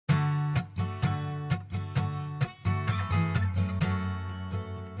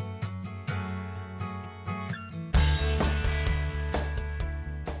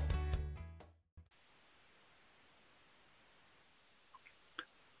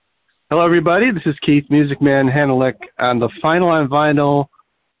Hello, everybody. This is Keith, MuzikMan Hannaleck, on the Final on Vinyl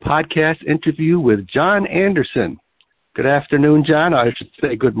podcast interview with Jon Anderson. Good afternoon, Jon. I should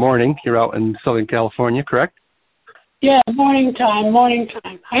say good morning. You're out in Southern California, correct? Yeah, morning time.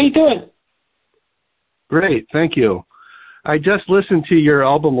 How you doing? Great, thank you. I just listened to your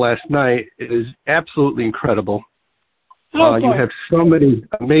album last night. It is absolutely incredible. You have so many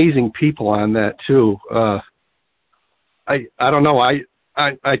amazing people on that, too. I don't know.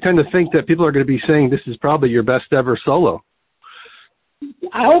 I tend to think that people are going to be saying this is probably your best ever solo.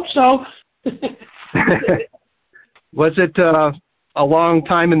 I hope so. Was it a long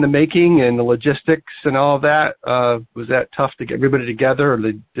time in the making and the logistics and all of that? Was that tough to get everybody together, or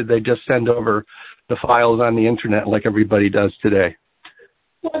did they just send over the files on the internet like everybody does today?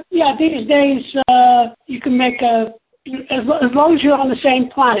 Well, yeah, these days you can make as long as you're on the same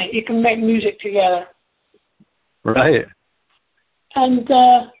planet, you can make music together. Right. And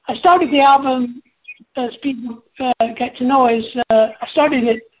I started the album, as people get to know, I started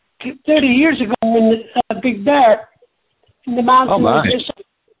it 30 years ago in Big Bear, in the mountains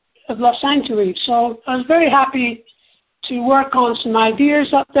of Los Angeles. So I was very happy to work on some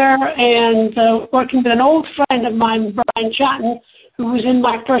ideas up there, and working with an old friend of mine, Brian Chatton, who was in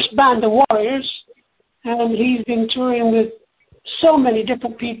my first band, The Warriors, and he's been touring with so many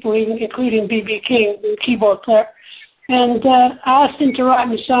different people, including B.B. King, the keyboard player. And I asked him to write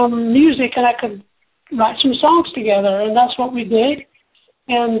me some music, and I could write some songs together, and that's what we did.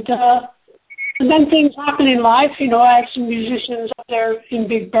 And then things happen in life. You know, I had some musicians up there in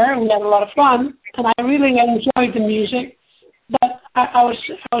Big Bear, and we had a lot of fun, and I really enjoyed the music. But I was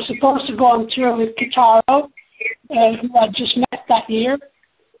supposed to go on tour with Kitaro, who I just met that year.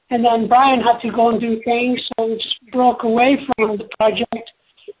 And then Brian had to go and do things, so we just broke away from the project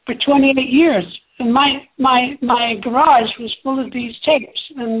for 28 years. And my garage was full of these tapes.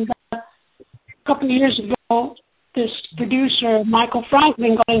 And a couple of years ago, this producer, Michael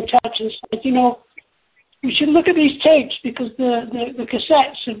Franklin, got in touch and said, you know, we should look at these tapes because the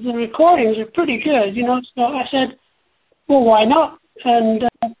cassettes of the recordings are pretty good, you know. So I said, well, why not? And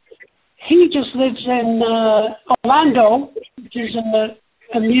he just lives in Orlando, which is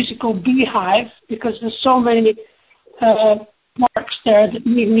a musical beehive, because there's so many marks there that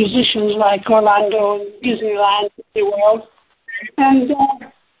need musicians like Orlando and Disneyland, the world. And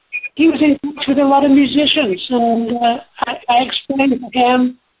he was in touch with a lot of musicians, and I explained to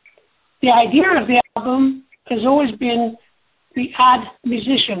him the idea of the album has always been we add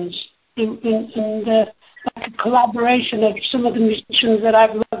musicians and like a collaboration of some of the musicians that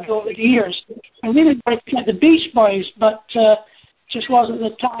I've loved over the years. I really wanted to get the Beach Boys, but just wasn't the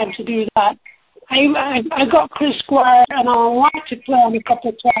time to do that. I got Chris Squire and Alan White to play on a couple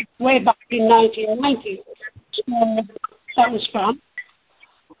of tracks way back in 1990. So that was fun.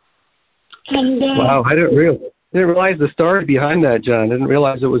 And, wow, I didn't realize the story behind that, Jon. I didn't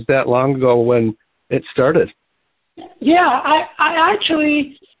realize it was that long ago when it started. Yeah, I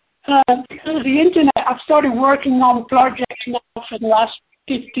actually, because of the internet, I've started working on projects now for the last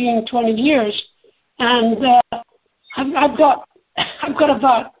 15, 20 years. And I've got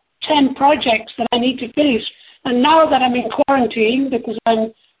about 10 projects that I need to finish. And now that I'm in quarantine, because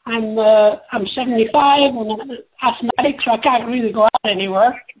I'm 75 and I'm asthmatic, so I can't really go out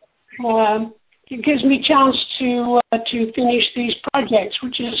anywhere. It gives me a chance to finish these projects,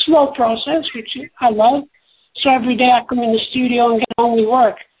 which is a slow process, which I love. So every day I come in the studio and get on with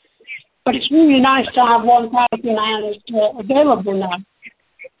work. But it's really nice to have 1,000 hours available now.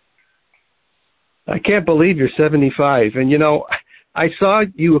 I can't believe you're 75. And, you know, I saw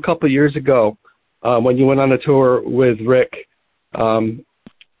you a couple of years ago when you went on a tour with Rick.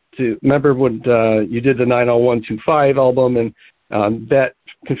 Remember when you did the 90125 album and that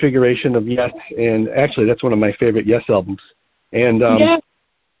configuration of Yes, and actually that's one of my favorite Yes albums. And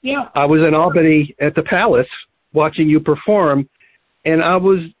yeah. I was in Albany at the Palace watching you perform, and I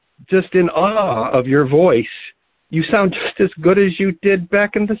was just in awe of your voice. You sound just as good as you did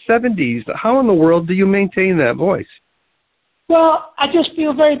back in the 70s. How in the world do you maintain that voice? Well, I just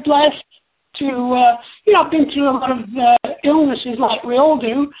feel very blessed to, I've been through a lot of illnesses like we all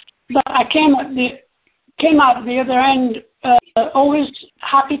do, but I came out the other end always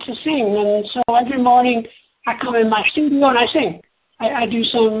happy to sing. And so every morning I come in my studio and I sing. I do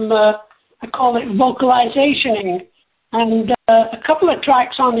some, I call it vocalizationing. And a couple of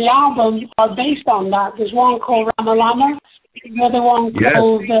tracks on the album are based on that. There's one called Rama Lama, the other one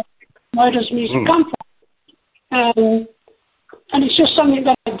called Where Does Music Come From? And it's just something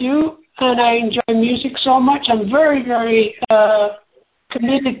that I do, and I enjoy music so much. I'm very, very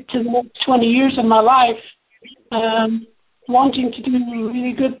committed to the next 20 years of my life, wanting to do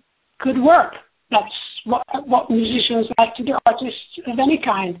really good good work. That's what musicians like to do, artists of any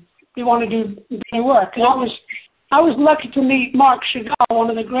kind. They want to do their work. And I was lucky to meet Marc Chagall, one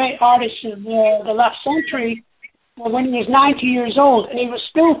of the great artists of the last century, when he was 90 years old, and he was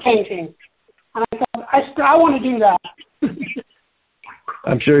still painting. And I thought, I want to do that.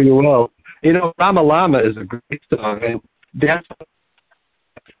 I'm sure you will. You know, Rama Lama is a great song, and that's,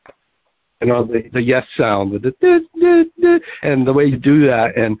 you know, the Yes sound with the and the way you do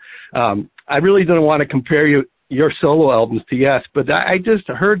that. And I really don't want to compare your solo albums to Yes, but I just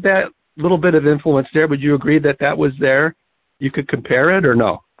heard that little bit of influence there. Would you agree that was there? You could compare it or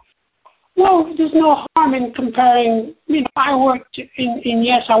no? Well, there's no harm in comparing. You know, I worked in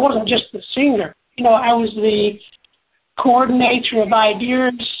Yes. I wasn't just the singer. You know, I was the coordinator of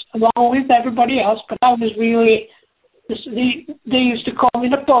ideas along with everybody else, but I was really, they used to call me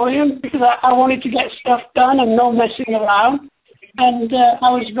Napoleon because I wanted to get stuff done and no messing around. And I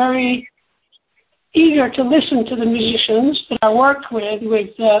was very eager to listen to the musicians that I worked with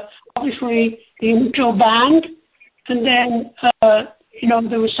obviously the intro band. And then, you know,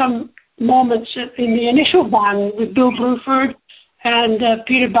 there were some moments in the initial band with Bill Bruford and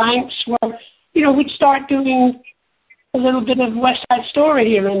Peter Banks where, you know, we'd start doing a little bit of West Side Story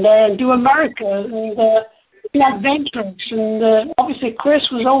here and there and do America and the Adventures. And obviously Chris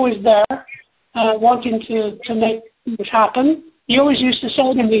was always there wanting to make this happen. He always used to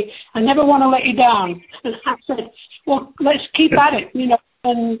say to me, I never want to let you down. And I said, well, let's keep at it, you know.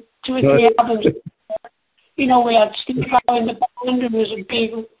 And 2 or 3 albums, you know, we had Steve Howe in the band. It was a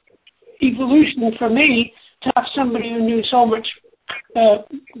big evolution for me to have somebody who knew so much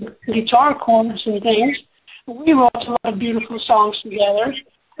guitar chords and things. We wrote a lot of beautiful songs together.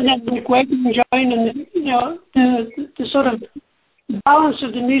 And then Rick Wakeman joined, and, you know, the sort of balance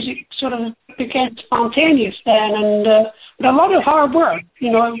of the music sort of became spontaneous then, and but a lot of hard work.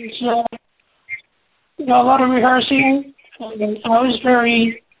 You know, it was you know, a lot of rehearsing. And I was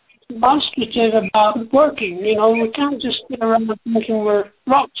very demonstrative about working. You know, we can't just sit around thinking we're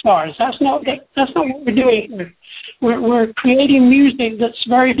rock stars. That's not what we're doing here. We're creating music that's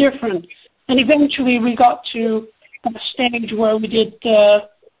very different. And eventually we got to a stage where we did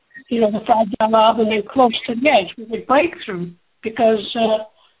you know, the Fragile album and Close to the Edge. We did Breakthrough because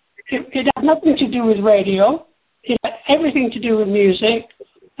it had nothing to do with radio. It had everything to do with music.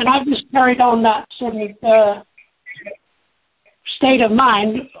 And I've just carried on that sort of state of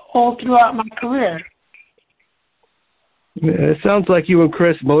mind all throughout my career. It sounds like you and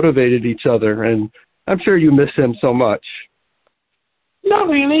Chris motivated each other, and I'm sure you miss him so much. Not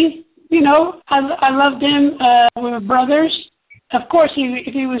really. You know, I loved him. We were brothers. Of course,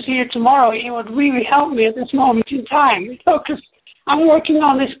 if he was here tomorrow, he would really help me at this moment in time. You know, because I'm working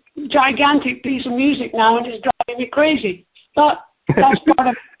on this gigantic piece of music now, and it's driving me crazy. But that's part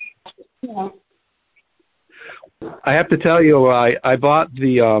of it, you know. I have to tell you, I bought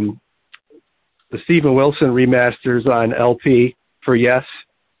the Steven Wilson remasters on LP for Yes.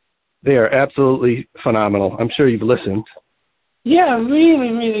 They are absolutely phenomenal. I'm sure you've listened. Yeah,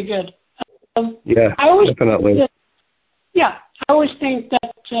 really, really good. Yeah, definitely. I always think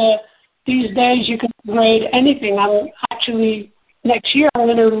that these days you can upgrade anything. Next year I'm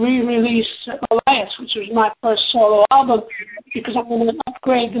going to re-release Elias, which was my first solo album, because I'm going to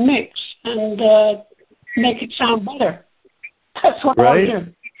upgrade the mix and make it sound better. That's what I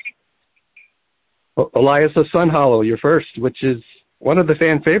do. Elias of Sun Hollow, your first, which is one of the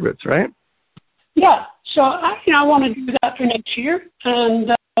fan favorites, right? Yeah, so I want to do that for next year,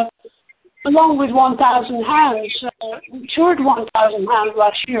 and along with 1,000 Hands, we toured 1,000 Hands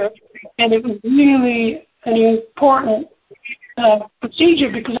last year, and it was really an important procedure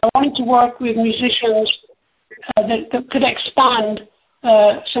because I wanted to work with musicians that could expand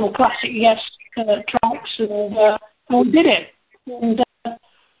some classic Yes tracks, and we did it. And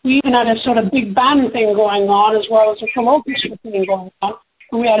we even had a sort of big band thing going on as well as a full orchestra thing going on.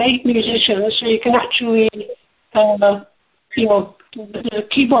 And we had 8 musicians, so you can actually, you know, the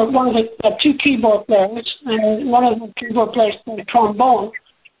keyboard, one of the 2 keyboard players, and one of the keyboard players played trombone,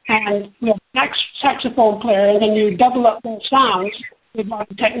 and we have a saxophone player, and then you double up those sounds with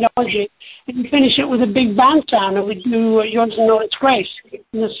modern technology, and you finish it with a big band sound, and we do Yours and Know Its Grace. And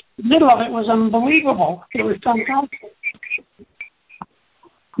the middle of it was unbelievable. It was fantastic.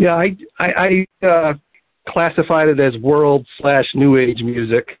 Yeah, I classified it as world/new age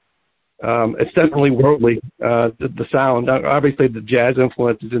music. It's definitely worldly, the sound. Obviously, the jazz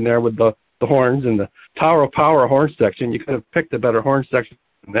influence is in there with the horns and the Tower of Power horn section. You could have picked a better horn section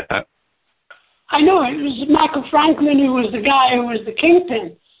than that. I know. It was Michael Franklin who was the guy who was the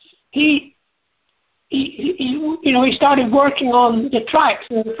kingpin. He he started working on the tracks,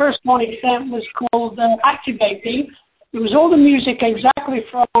 and the first one he sent was called Activating. It was all the music exactly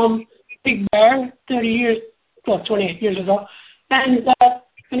from Big Bear 28 years ago, and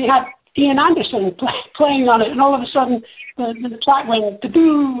he had Jon Anderson playing on it, and all of a sudden the track went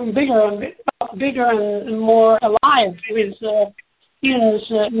bigger and more alive with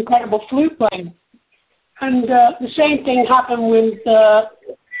Ion's incredible flute playing. And the same thing happened with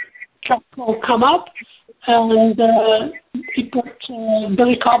track called Come Up, and he put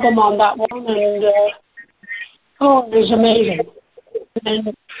Billy Cobham on that one, and it was amazing.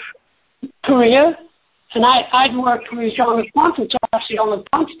 And Korea, and I'd worked with Jon Anderson, so I asked Jon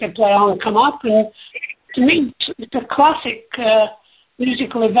Anderson to play on Come Up, and to me, it's a classic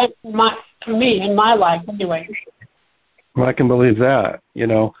musical event for me in my life, anyway. Well, I can believe that.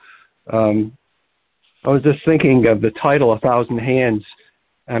 I was just thinking of the title, 1,000 Hands.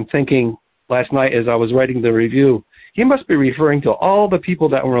 I'm thinking last night as I was writing the review, he must be referring to all the people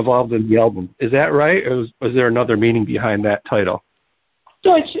that were involved in the album. Is that right, or was there another meaning behind that title?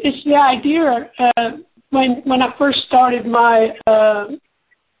 So it's the idea. When I first started my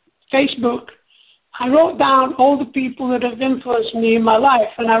Facebook, I wrote down all the people that have influenced me in my life,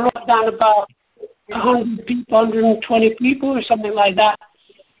 and I wrote down about 100 people, 120 people or something like that.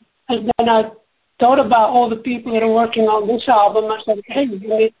 And then I thought about all the people that are working on this album. I said, hey,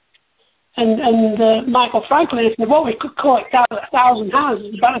 and Michael Franklin said, well, we could call it 1,000 Hands.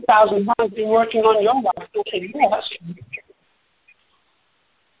 It's about 1,000 hands been working on your life. I said, yeah, that's true.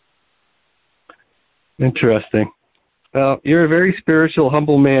 Interesting. Well, you're a very spiritual,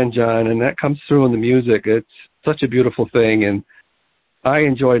 humble man, Jon, and that comes through in the music. It's such a beautiful thing, and I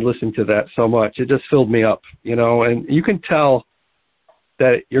enjoyed listening to that so much. It just filled me up, and you can tell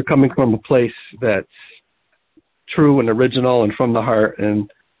that you're coming from a place that's true and original and from the heart, and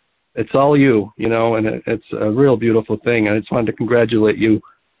it's all you, and it's a real beautiful thing. I just wanted to congratulate you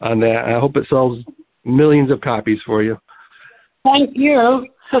on that. I hope it sells millions of copies for you. Thank you.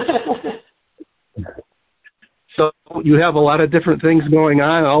 So you have a lot of different things going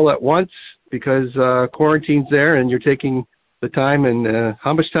on all at once because quarantine's there and you're taking the time. And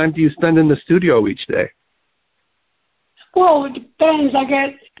how much time do you spend in the studio each day? Well, it depends. I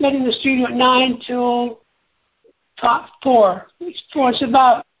get in the studio at 9 till 4. It's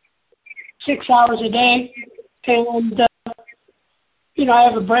about 6 hours a day. And, I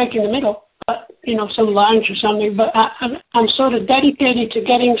have a break in the middle, but, some lunch or something. But I'm sort of dedicated to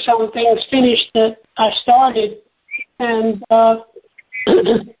getting some things finished that I started. And I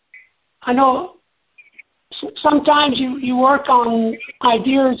know sometimes you work on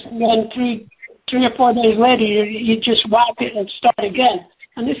ideas and then 3 or 4 days later you just whack it and start again.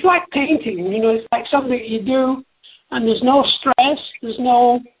 And it's like painting, it's like something you do and there's no stress, there's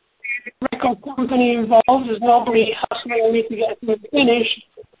no record company involved, there's nobody hustling me to get it finished.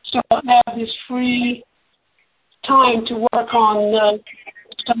 So I have this free time to work on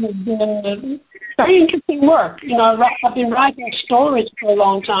some of the very interesting work. I've been writing stories for a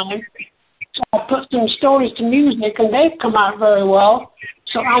long time. So I put some stories to music, and they've come out very well.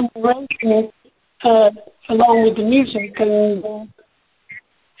 So I'm writing along with the music, and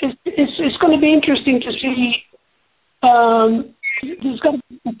it's going to be interesting to see. There's going to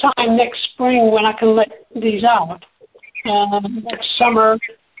be time next spring when I can let these out. Next summer,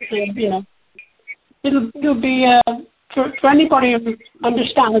 and, it'll be for anybody who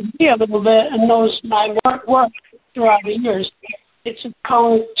understands me a little bit and knows my work throughout the years. It's a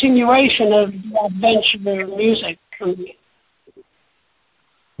continuation of the adventure of music for me.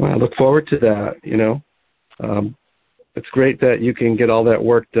 Well, I look forward to that, It's great that you can get all that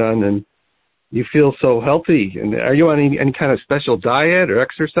work done and you feel so healthy. And are you on any kind of special diet or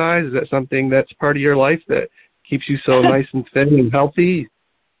exercise? Is that something that's part of your life that keeps you so nice and thin and healthy?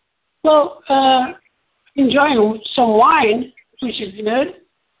 Well, enjoying some wine, which is good.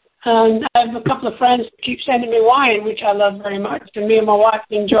 And I have a couple of friends that keep sending me wine, which I love very much. And me and my wife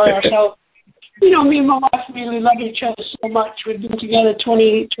enjoy ourselves. Me and my wife really love each other so much. We've been together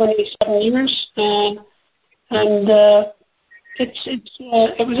 27 years. And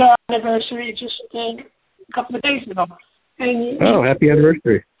it was our anniversary just a couple of days ago. And happy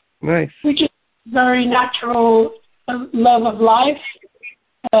anniversary. Nice. We just very natural love of life.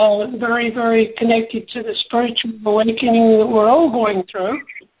 Very, very connected to the spiritual awakening that we're all going through.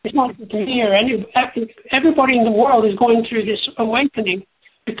 It's not just me or everybody in the world is going through this awakening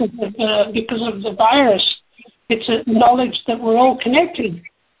because of the virus. It's a knowledge that we're all connected.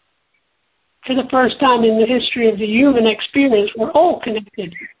 For the first time in the history of the human experience, we're all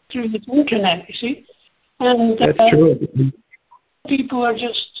connected through this internet, you see? And that's true. People are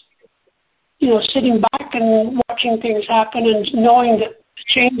just, sitting back and watching things happen and knowing that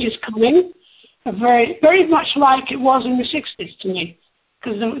change is coming, very, very much like it was in the 60s to me,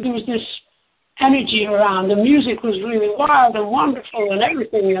 because there was this energy around. The music was really wild and wonderful and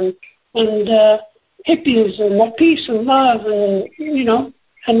everything, and hippies and peace and love, and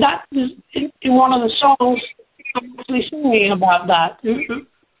that is in one of the songs I'm actually singing about that. It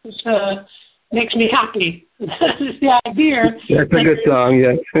makes me happy. That's the idea. That's a good song,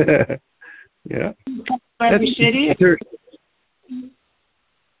 yes. Yeah. Every city.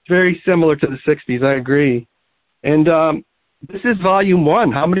 Very similar to the 60s, I agree. And this is volume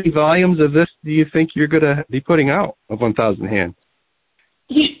 1. How many volumes of this do you think you're going to be putting out of 1,000 Hands?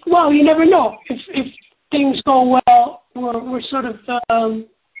 Well, you never know. If things go well, we're sort of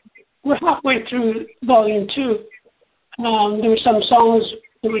we're halfway through volume 2. There were some songs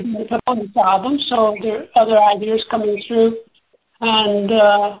that we didn't put on this album, so there are other ideas coming through, and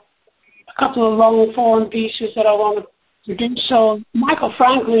a couple of long-form pieces that I want to produce. So Michael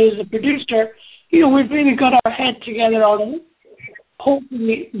Franklin is the producer. We've really got our head together on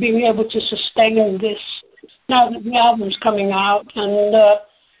hopefully being able to sustain this now that the album's coming out. And,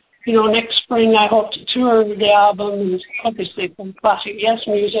 next spring I hope to tour the album, and obviously some classic Yes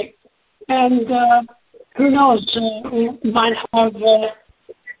music. And who knows, we might have the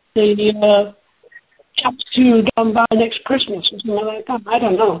Chapter 2 done by next Christmas or something like that. I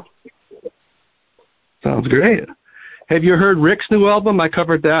don't know. Sounds great. Have you heard Rick's new album? I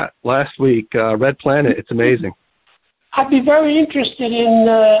covered that last week, Red Planet. It's amazing. I'd be very interested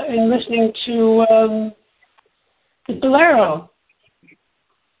in listening to the Bolero.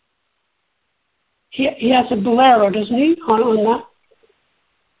 He has a Bolero, doesn't he, on that?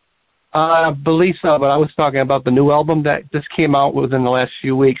 I believe so, but I was talking about the new album that just came out within the last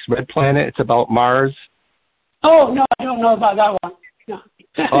few weeks, Red Planet. It's about Mars. Oh, no, I don't know about that one. No.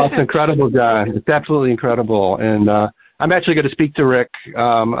 Oh, it's incredible, John. It's absolutely incredible. And I'm actually going to speak to Rick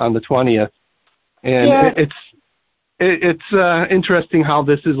on the 20th. And it's interesting how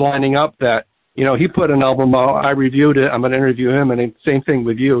this is lining up that, he put an album out, I reviewed it, I'm going to interview him, and same thing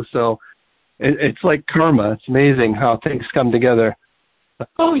with you. So it's like karma. It's amazing how things come together.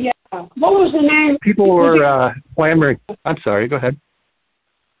 Oh, yeah. What was the name? People were clamoring. I'm sorry, go ahead.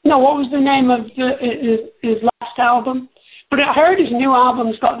 No, what was the name of his last album? But I heard his new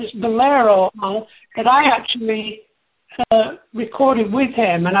album's got this Bolero on that I actually recorded with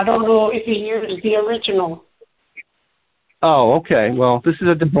him, and I don't know if he used the original. Oh, okay. Well, this is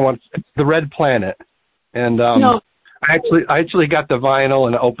a different one. It's the Red Planet. And no. I actually got the vinyl,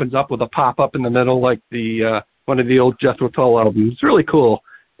 and it opens up with a pop-up in the middle like the one of the old Jethro Tull albums. It's really cool.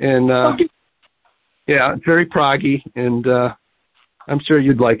 And, yeah, it's very proggy, and I'm sure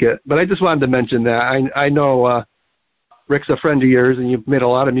you'd like it. But I just wanted to mention that. I know Rick's a friend of yours, and you've made a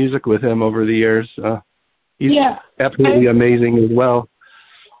lot of music with him over the years. He's absolutely amazing as well.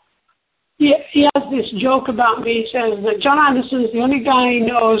 He has this joke about me. He says that Jon Anderson is the only guy he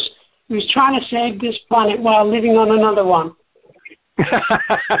knows who's trying to save this planet while living on another one.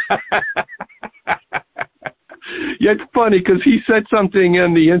 Yeah, it's funny because he said something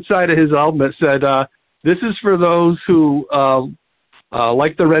in the inside of his album that said, this is for those who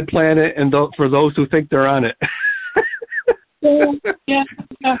like the Red Planet and for those who think they're on it. Yeah.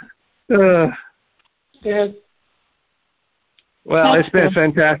 Well, it's been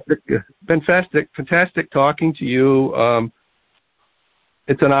fantastic talking to you.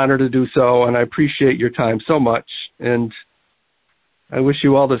 It's an honor to do so, and I appreciate your time so much. And I wish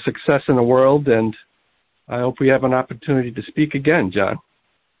you all the success in the world, and I hope we have an opportunity to speak again, John.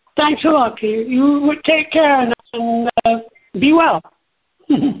 Thanks a lot. You would take care and be well.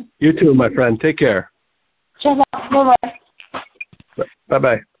 You too, my friend. Take care. Bye-bye.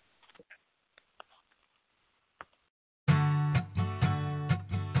 Bye-bye.